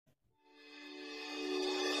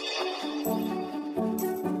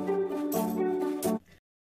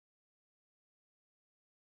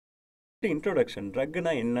Introduction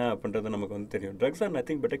ட்ரக்னா என்ன அப்படின்றது நமக்கு வந்து தெரியும். Drugs R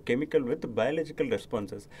nothing but chemical with biological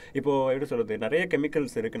responses. இப்போ எப்படி சொல்றது, நிறைய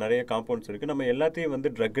கெமிக்கல்ஸ் இருக்கு, நிறைய காம்பவுண்ட்ஸ் இருக்கு. நம்ம எல்லாத்தையும் வந்து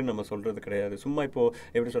ட்ரக்னு நம்ம சொல்றது கிடையாது. சும்மா இப்போ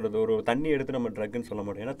எப்படி சொல்றது, ஒரு தண்ணி எடுத்து நம்ம ட்ரக்னு சொல்ல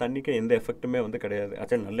முடியும். ஏன்னா தண்ணிக்கு எந்த எஃபெக்ட்டுமே வந்து கிடையாது.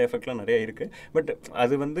 ஆக்சுவலி நல்ல எஃபெக்ட்லாம் நிறைய இருக்கு. பட்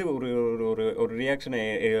அது வந்து ஒரு ஒரு ஒரு ரியாக்ஷனை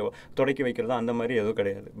தொடக்கி வைக்கிறதா அந்த மாதிரி எதுவும்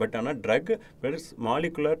கிடையாது. பட் ஆனால் drug verse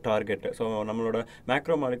molecular target. So நம்மளோட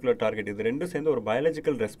மேக்ரோ மாலிகுலர் டார்கெட் இது ரெண்டும் சேர்ந்து ஒரு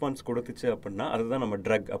பயாலஜிக்கல் ரெஸ்பான்ஸ் கொடுத்துச்சு அப்படின்னா அதுதான் நம்ம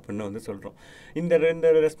ட்ரக் அப்படின்னு வந்து சொல்கிறோம். இந்த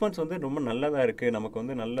ரெஸ்பான்ஸ் வந்து ரொம்ப நல்லதாக இருக்குது, நமக்கு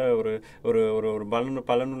வந்து நல்ல ஒரு ஒரு ஒரு ஒரு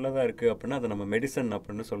பலனுள்ளதாக இருக்குது அப்படின்னா அதை நம்ம மெடிசன்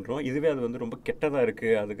அப்படின்னு சொல்கிறோம். இதுவே அது வந்து ரொம்ப கெட்டதாக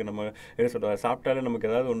இருக்குது, அதுக்கு நம்ம என்ன சொல்கிறோம், சாப்பிட்டாலே நமக்கு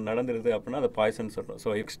ஏதாவது ஒன்று நடந்துருது அப்படின்னா அதை பாய்சன் சொல்கிறோம். So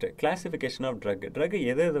next classification of drug. Drug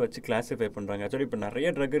எதை வச்சு கிளாஸிஃபை பண்ணுறாங்க? ஆக்சுவலி இப்போ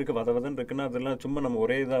நிறைய ட்ரக் இருக்குது, வதவதன் இருக்குன்னா அதெல்லாம் சும்மா நம்ம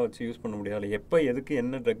ஒரே இதாக வச்சு யூஸ் பண்ண முடியாது. எப்போ எதுக்கு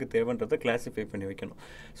என்ன ட்ரக் தேவைன்றதை கிளாஸிஃபை பண்ணி வைக்கணும்.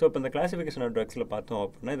 ஸோ இப்போ இந்த கிளாசிஃபிகேஷன் ஆஃப் ட்ரக்ஸில் பார்த்தோம்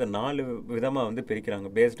அப்படின்னா இதை 4 விதமாக வந்து பிரிக்கிறாங்க.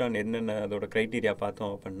 பேஸ்ட் ஆன் என்னென்ன அதோட க்ரைட்டீரியா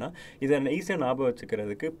பார்த்தோம் அப்படின்னா இதை ஈஸியாக ஞாபகம்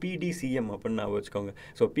வச்சுக்கிறதுக்கு PDCM அப்படின்னு ஞாபகம் வச்சுக்கோங்க.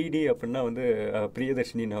 ஸோ PD அப்படின்னா வந்து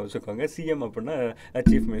பிரியதர்ஷினி ஞாபகம் வச்சுக்கோங்க, CM அப்படின்னா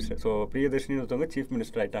சீஃப் மினிஸ்டர். ஸோ பிரியதர்ஷினி ஒருத்தவங்க சீஃப்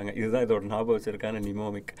மினிஸ்டர் ஆகிட்டாங்க. இதுதான் இதோட ஞாபகம் வச்சிருக்கான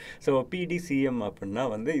நிமோமிக். ஸோ PDCM அப்படின்னா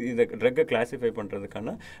வந்து இந்த ட்ரக்கை கிளாஸிஃபை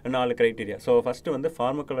பண்ணுறதுக்கான 4 க்ரைட்டீரியா. ஸோ ஃபஸ்ட்டு வந்து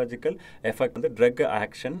ஃபார்மகாலஜிக்கல் எஃபெக்ட், வந்து ட்ரக்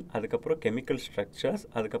ஆக்ஷன், அதுக்கப்புறம் கெமிக்கல் ஸ்ட்ரக்சர்ஸ்,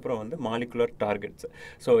 அதுக்கப்புறம் வந்து மாலிகுலர் டார்கெட்ஸ்.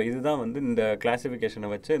 ஸோ இதுதான் வந்து இந்த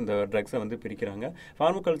கிளாஸிஃபிகேஷனை வச்சு இந்த ட்ரக்ஸை வந்து பிரிக்கிறாங்க.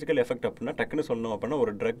 ஃபார்மகாலஜிக்கல் எஃபெக்ட் அப்படின்னா டக்குன்னு சொல்லணும் அப்படின்னா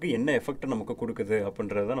ஒரு ட்ரக் என்ன எஃபெக்ட் நமக்கு கொடுக்குது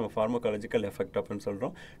அப்படின்றத நம்ம ஃபார்மகாலஜிக்கல் எஃபெக்ட் அப்படின்னு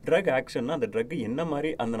சொல்கிறோம். ட்ரக் ஆக்ஷன்னா அந்த ட்ரக் என்ன மாதிரி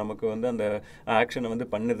அந்த நமக்கு வந்து அந்த ஆக்ஷனை வந்து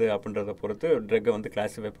பண்ணுது அப்படின்றத பொறுத்து ட்ரக்கை வந்து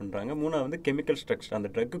கிளாஸிஃபை பண்ணுறாங்க. மூணாவது வந்து கெமிக்கல் ஸ்ட்ரக்சர்,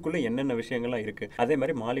 அந்த ட்ரக்குள்ளே என்னென்ன விஷயங்கள்லாம் இருக்குது. அதே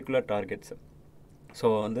மாதிரி மாலிகுலர் டார்கெட்ஸ். ஸோ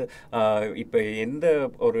வந்து இப்போ எந்த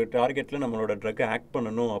ஒரு டார்கெட்டில் நம்மளோட ட்ரக்கை ஆக்ட்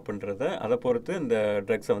பண்ணணும் அப்படின்றத அதை பொறுத்து இந்த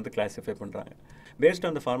ட்ரக்ஸை வந்து கிளாஸிஃபை பண்ணுறாங்க. Based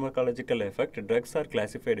on the pharmacological effect drugs R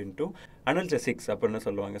classified into analgesics அப்படின்னு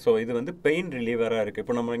சொல்லுவாங்க. ஸோ இது வந்து பெயின் ரிலீவராக இருக்குது.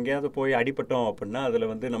 இப்போ நம்ம எங்கேயாவது போய் அடிபட்டோம் அப்படின்னா அதில்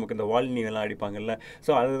வந்து நமக்கு இந்த வால்னிவெல்லாம் அடிப்பாங்கல்ல,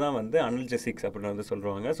 ஸோ அதுதான் வந்து அனல்ஜெசிக்ஸ் அப்படின்னு வந்து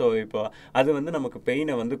சொல்லுவாங்க. ஸோ இப்போ அது வந்து நமக்கு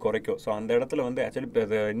பெயினை வந்து குறைக்கும். ஸோ அந்த இடத்துல வந்து ஆக்சுவலி இப்போ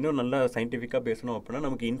அதை இன்னும் நல்லா சயின்டிஃபிக்காக பேசணும் அப்படின்னா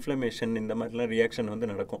நமக்கு இன்ஃப்ளமேஷன் இந்த மாதிரிலாம் ரியாக்ஷன்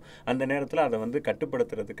வந்து நடக்கும். அந்த நேரத்தில் அதை வந்து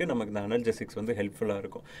கட்டுப்படுத்துறதுக்கு நமக்கு இந்த அனல்ஜெசிக்ஸ் வந்து ஹெல்ப்ஃபுல்லாக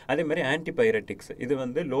இருக்கும். அதே மாதிரி ஆன்டிபைரட்டிக்ஸ், இது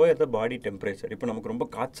வந்து லோயர் த பாடி டெம்பரேச்சர். இப்போ நமக்கு ரொம்ப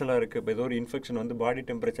காய்ச்சலாக இருக்குது, இப்போ ஏதோ ஒரு இன்ஃபெக்ஷன் வந்து பாடி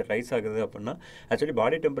டெம்பரேச்சர் ரைஸ் ஆகுது அப்படின்னா ஆக்சுவலி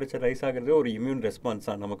பாடி டெம்பரேச்சர் ரைஸ் ஆகுறது ஒரு இம்யூன் ரெஸ்பான்ஸ்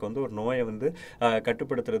தான். நமக்கு வந்து ஒரு நோயை வந்து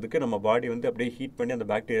கட்டுப்படுத்துறதுக்கு நம்ம பாடி வந்து அப்படியே ஹீட் பண்ணி அந்த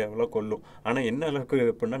பாக்டீரியாவெல்லாம் கொல்லும். ஆனால் என்ன அளவுக்கு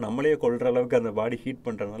அப்படின்னா நம்மளே கொல்ற அளவுக்கு அந்த பாடி ஹீட்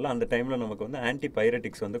பண்ணுறதுனால அந்த டைமில் நமக்கு வந்து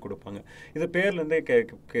ஆன்டிபைரட்டிக்ஸ் வந்து கொடுப்பாங்க. இது பேர்லேருந்தே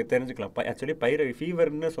தெரிஞ்சுக்கலாம். ஆக்சுவலி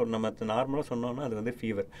ஃபீவர்னு நம்ம நார்மலாக சொன்னோம்னா அது வந்து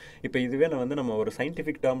ஃபீவர். இப்போ இதுவே நம்ம ஒரு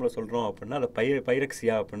சயின்டிஃபிக் டேர்மில் சொல்கிறோம் அப்படின்னா அதை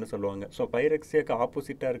பைரக்சியா அப்படின்னு சொல்லுவாங்க. ஸோ பைரக்சியாவுக்கு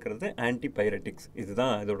ஆப்போசிட்டாக இருக்கிறது ஆன்டிபைரட்டிக்ஸ்.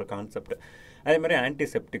 இதுதான் இதோட கான்செப்ட். அதே மாதிரி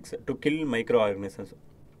antiseptics, to kill micro organisms.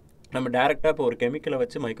 நம்ம டேரெக்டாக இப்போ ஒரு கெமிக்கலை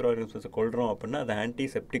வச்சு மைக்ரோ ஆர்கனிசம்ஸை கொள்கிறோம் அப்படின்னா அது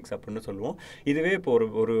ஆன்டிசெப்டிக்ஸ் அப்படின்னு சொல்லுவோம். இதுவே இப்போ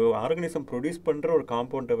ஒரு ஆர்கனிசம் ப்ரொடியூஸ் பண்ணுற ஒரு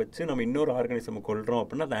காம்பவுண்டை வச்சு நம்ம இன்னொரு ஆர்கனிசம் கொள்கிறோம்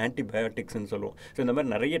அப்படின்னா அது ஆன்டிபயோட்டிக்ஸ்ன்னு சொல்லுவோம். ஸோ இந்த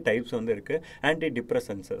மாதிரி நிறைய டைப்ஸ் வந்து இருக்குது. ஆன்டி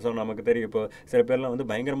டிப்ரெஷன்ஸ், ஸோ நமக்கு தெரியும் இப்போ சில பேர்லாம் வந்து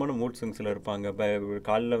பயங்கரமான மூட் ஸ்விங்ஸில் இருப்பாங்க.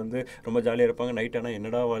 காலில் வந்து ரொம்ப ஜாலியாக இருப்பாங்க, நைட் ஆனால்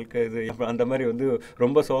என்னடா வாழ்க்கை இது, அந்த மாதிரி வந்து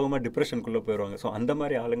ரொம்ப சோகமாக டிப்ரெஷனுக்குள்ளே போயிடுவாங்க. ஸோ அந்த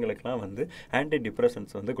மாதிரி ஆளுங்களுக்குலாம் வந்து ஆன்டி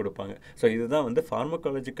டிப்ரெஷன்ஸ் வந்து கொடுப்பாங்க. ஸோ இதுதான் வந்து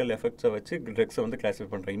ஃபார்மகாலஜிக்கல் எஃபெக்ட்ஸை வச்சு ட்ரக்ஸை வந்து கிளாஸிஃபை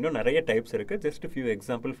பண்ணுறோம். இன்னும் நிறைய டைப்ஸ் இருக்குது. Just few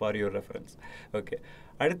example for your reference. Okay,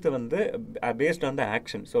 அடுத்து வந்து based on the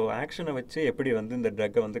action. So ஆக்ஷனை வச்சு எப்படி வந்து இந்த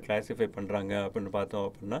ட்ரக்கை வந்து கிளாஸிஃபை பண்ணுறாங்க அப்படின்னு பார்த்தோம்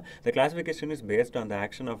அப்படின்னா த classification is based on the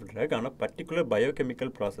action of drug ஆனால் பர்டிகுலர்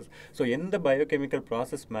பயோகெமிக்கல் ப்ராசஸ். ஸோ எந்த பயோகெமிக்கல்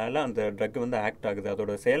ப்ராசஸ் மேலே அந்த ட்ரக் வந்து ஆக்ட் ஆகுது,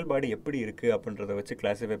 அதோட செயல்பாடு எப்படி இருக்குது அப்படின்றத வச்சு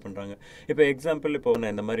கிளாஸிஃபை பண்ணுறாங்க. இப்போ எக்ஸாம்பிள் இப்போ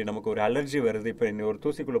இந்த மாதிரி நமக்கு ஒரு அலர்ஜி வருது. இப்போ இந்த ஒரு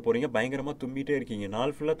தூசிக்குள்ளே போகிறீங்க, பயங்கரமாக தும்பிட்டே இருக்கீங்க,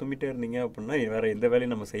 நாள் ஃபுல்லாக தும்பிட்டே இருந்தீங்க அப்படின்னா வேறு எந்த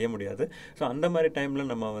வேலையும் நம்ம செய்ய முடியாது. ஸோ அந்த மாதிரி டைமில்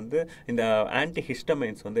நம்ம வந்து இந்த ஆன்டி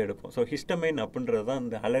ஹிஸ்டமைன்ஸ் வந்து எடுப்போம். ஸோ ஹிஸ்டமைன் அப்படின்றது தான்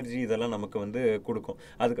இந்த அலர்ஜி இதெல்லாம் நமக்கு வந்து கொடுக்கும்.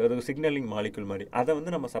 அது சிக்னலிங் மாலிகுல் மாதிரி. அதை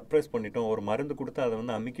வந்து நம்ம சப்ரைஸ் பண்ணிட்டோம், ஒரு மருந்து கொடுத்து அதை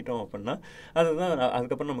வந்து அமுக்கிட்டோம் அப்படின்னா அதுதான்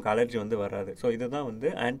அதுக்கப்புறம் நமக்கு அலர்ஜி வந்து வராது. ஸோ இதுதான் வந்து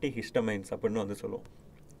ஆன்டி ஹிஸ்டமைன்ஸ் அப்படின்னு வந்து சொல்லுவோம்.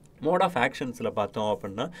 மோட் ஆஃப் ஆக்ஷன்ஸில் பார்த்தோம்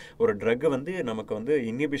அப்படின்னா ஒரு ட்ரக் வந்து நமக்கு வந்து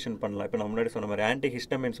இன்ஹிபிஷன் பண்ணலாம். இப்போ நம்ம முன்னாடி சொன்ன மாதிரி ஆன்டி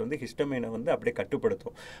ஹிஸ்டமைன்ஸ் வந்து ஹிஸ்டமைனை வந்து அப்படியே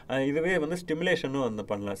கட்டுப்படுத்தும். இதுவே வந்து ஸ்டிமுலேஷனும் வந்து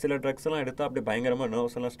பண்ணலாம். சில ட்ரக்ஸ் எல்லாம் எடுத்தால் அப்படியே பயங்கரமாக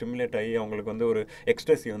நர்வ்ஸ் எல்லாம் ஸ்டிமுலேட் ஆகி அவங்களுக்கு வந்து ஒரு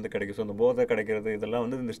எக்ஸ்ட்ரஸி வந்து கிடைக்கும். ஸோ இந்த போதை கிடைக்கிறது இதெல்லாம்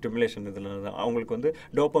வந்து இந்த ஸ்டிமுலேஷன் இதில் தான் அவங்களுக்கு வந்து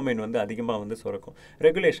டோப்பமைன் வந்து அதிகமாக வந்து சுரக்கும்.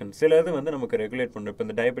 ரெகுலேஷன், சில இது வந்து நமக்கு ரெகுலேட் பண்ணும். இப்போ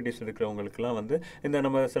இந்த டயபெட்டிஸ் இருக்கிறவங்களுக்குலாம் வந்து இந்த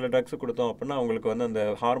நம்ம சில ட்ரக்ஸ் கொடுத்தோம் அப்படின்னா அவங்களுக்கு வந்து அந்த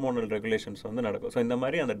ஹார்மோனல் ரெகுலேஷன்ஸ் வந்து நடக்கும். ஸோ இந்த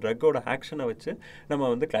மாதிரி அந்த ட்ரக்கோட ஆக்ஷனை வச்சு நம்ம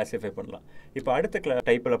வந்து கிளாஸ் கிளாஸிஃபை பண்ணலாம். இப்போ அடுத்த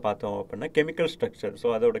டைப்பில் பார்த்தோம் அப்படின்னா கெமிக்கல் ஸ்ட்ரக்சர். ஸோ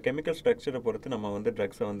அதோட கெமிக்கல் ஸ்ட்ரக்சரை பொறுத்து நம்ம வந்து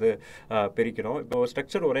ட்ரக்ஸை வந்து பிரிக்கிறோம். இப்போ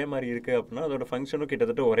ஸ்ட்ரக்சர் ஒரே மாதிரி இருக்குது அப்படின்னா அதோட ஃபங்க்ஷனும்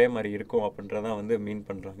கிட்டத்தட்ட ஒரே மாதிரி இருக்கும் அப்படின்றதான் வந்து மீன்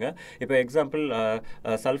பண்ணுறாங்க. இப்போ எக்ஸாம்பிள்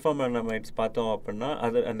சல்ஃபாமனமைட்ஸ் பார்த்தோம் அப்படின்னா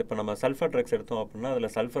இப்போ நம்ம சல்ஃபர் ட்ரக்ஸ் எடுத்தோம் அப்படின்னா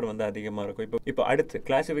அதில் சல்ஃபர் வந்து அதிகமாக இருக்கும். இப்போ அடுத்து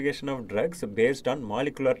classification of drugs based on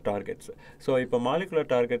molecular targets. So இப்போ மாலிகுலர்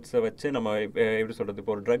டார்கெட்ஸை வச்சு நம்ம எப்படி சொல்கிறது,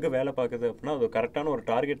 இப்போ ஒரு ட்ரக் வேலை பார்க்குது அப்படின்னா அது கரெக்டான ஒரு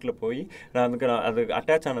டார்கெட்டில் போய் அது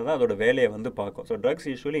அட்டாச் ஆனதான் அதோட வேலையை வந்து பார்க்கும். So drugs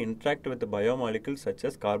usually interact with biomolecules such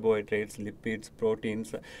as carbohydrates, lipids,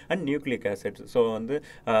 proteins and nucleic acids. So வந்து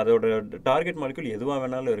அதோட டார்கெட் மாலிகுல் எதுவாக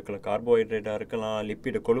வேணாலும் இருக்கலாம். கார்போஹைட்ரேட்டாக இருக்கலாம்,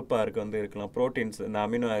 லிப்பிட் கொழுப்பாக இருக்கலாம், ப்ரோட்டீன்ஸ் இந்த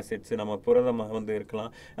அமினோ ஆசிட்ஸ் நம்ம புரதமாக வந்து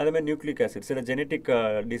இருக்கலாம், அதேமாதிரி நியூக்ளிக் ஆசிட்ஸ். சில ஜெனட்டிக்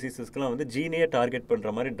டிசீசஸ்க்குலாம் வந்து ஜீனையே டார்கெட்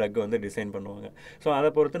பண்ணுற மாதிரி ட்ரக் வந்து டிசைன் பண்ணுவாங்க. ஸோ அதை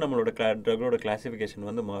பொறுத்து நம்மளோட ட்ரக்கோட கிளாசிஃபிகேஷன்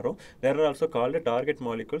வந்து மாறும். There are also called target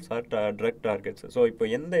molecules R drug targets. So இப்போ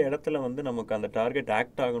எந்த இடத்துல வந்து நமக்கு அந்த டார்கெட்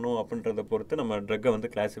ஆக்ட் ஆகணும் அப்படின்றத பொறுத்து நம்ம ட்ரக்கை வந்து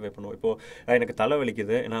கிளாஸிஃபை பண்ணுவோம். இப்போது எனக்கு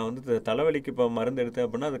தலைவலிக்குது, நான் வந்து தலைவலிக்கு இப்போ மருந்து எடுத்தேன்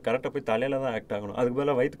அப்படின்னா அது கரெக்டாக போய் தலையில் தான் ஆக்ட் ஆகணும். அதுக்கு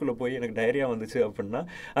பதிலாக வயிற்றுக்குள்ளே போய் எனக்கு டைரியா வந்துச்சு அப்படின்னா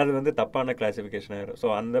அது வந்து தப்பான கிளாசிஃபிகேஷன் ஆகிடும். ஸோ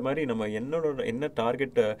அந்த மாதிரி நம்ம என்ன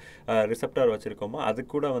டார்கெட் ரிசெப்டார் வச்சுருக்கோமோ அது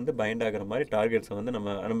கூட வந்து பைண்ட் ஆகிற மாதிரி டார்கெட்ஸை வந்து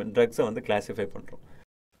நம்ம ட்ரக்ஸை வந்து கிளாஸிஃபை பண்ணுறோம்.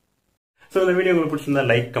 ஸோ இந்த வீடியோ உங்களுக்கு பிடிச்சிருந்தா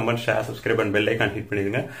like, comment, share, subscribe and bell icon hit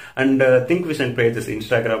பண்ணிடுங்க. And think vision pages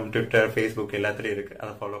Instagram, Twitter, Facebook எல்லாத்துலேயும் இருக்குது,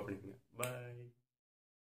 அதை ஃபாலோ பண்ணிக்கோங்க.